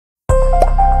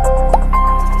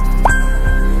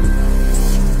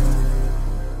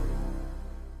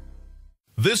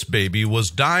This baby was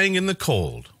dying in the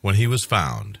cold when he was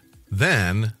found.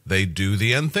 Then they do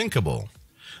the unthinkable.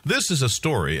 This is a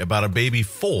story about a baby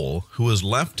foal who was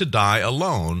left to die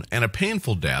alone and a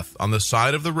painful death on the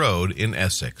side of the road in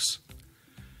Essex.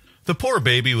 The poor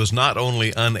baby was not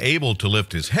only unable to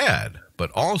lift his head,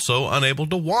 but also unable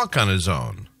to walk on his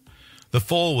own. The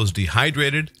foal was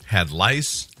dehydrated, had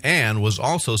lice, and was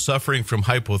also suffering from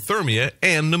hypothermia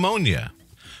and pneumonia.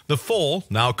 The foal,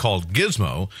 now called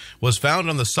Gizmo, was found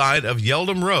on the side of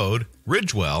Yeldham Road,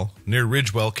 Ridgewell, near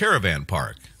Ridgewell Caravan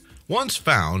Park. Once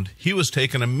found, he was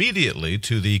taken immediately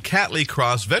to the Catley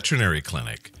Cross Veterinary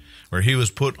Clinic, where he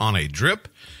was put on a drip,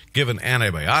 given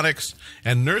antibiotics,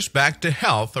 and nursed back to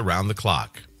health around the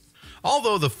clock.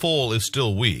 Although the foal is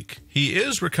still weak, he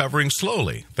is recovering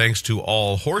slowly, thanks to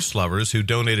all horse lovers who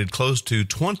donated close to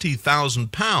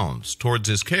 £20,000 towards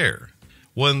his care.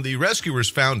 When the rescuers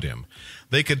found him,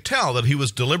 they could tell that he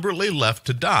was deliberately left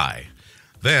to die.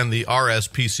 Then the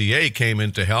RSPCA came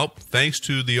in to help, thanks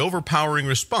to the overpowering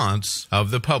response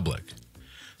of the public.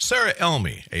 Sarah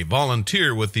Elmy, a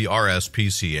volunteer with the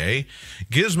RSPCA,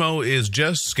 Gizmo is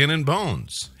just skin and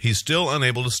bones. He's still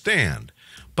unable to stand,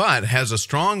 but has a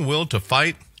strong will to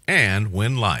fight and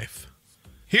win life.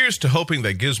 Here's to hoping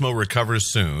that Gizmo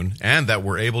recovers soon and that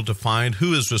we're able to find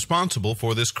who is responsible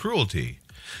for this cruelty.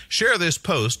 Share this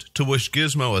post to wish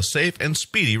Gizmo a safe and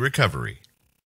speedy recovery.